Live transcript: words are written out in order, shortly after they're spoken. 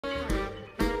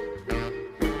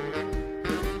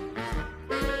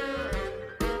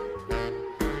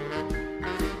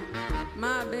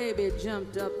baby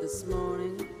jumped up this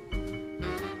morning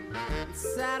and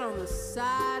sat on the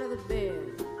side of the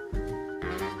bed.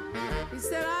 He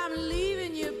said, I'm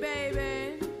leaving you,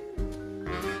 baby.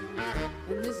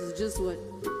 And this is just what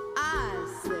I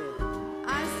said.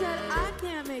 I said, I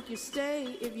can't make you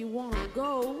stay if you want to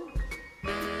go.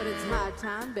 But it's high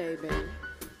time, baby,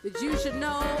 that you should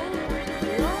know.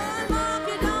 One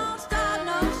monkey don't stop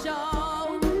no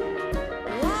show.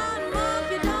 One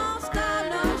monkey don't stop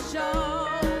no show.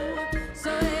 So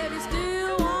if you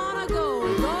still wanna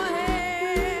go, go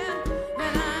ahead.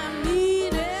 And I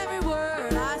mean every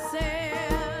word I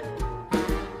said.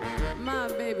 My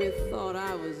baby thought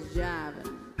I was jiving.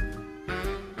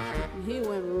 He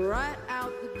went right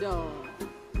out the door.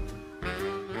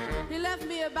 He left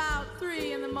me about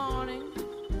 3 in the morning.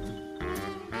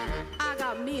 I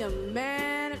got me a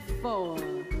man at 4.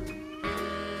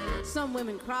 Some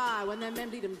women cry when their men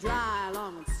bleed them dry,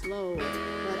 long and slow.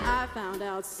 But I found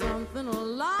out something a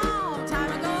long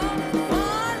time ago.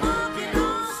 One monkey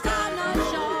don't stop no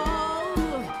show.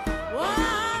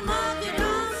 One monkey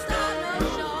don't stop no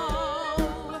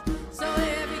show. So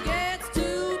if he gets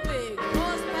too big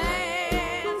for his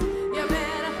pants, you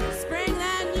better spring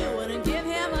that new one and give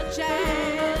him a chance.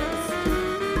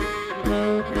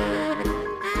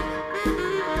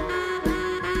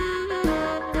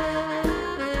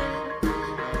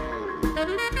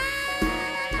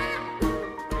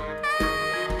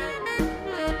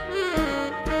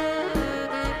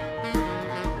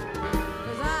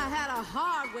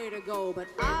 Go, but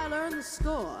I learned the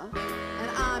score,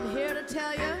 and I'm here to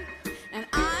tell you, and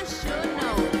I should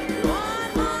know.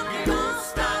 One monkey don't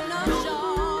stop no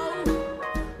show.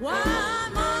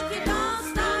 One monkey don't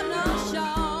stop no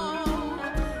show.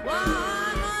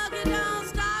 One monkey don't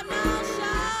stop no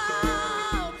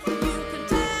show. You can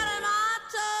tell him I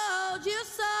told you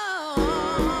so.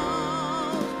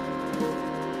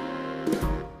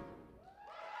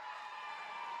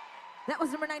 That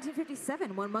was number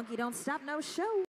 1957, One Monkey Don't Stop No Show.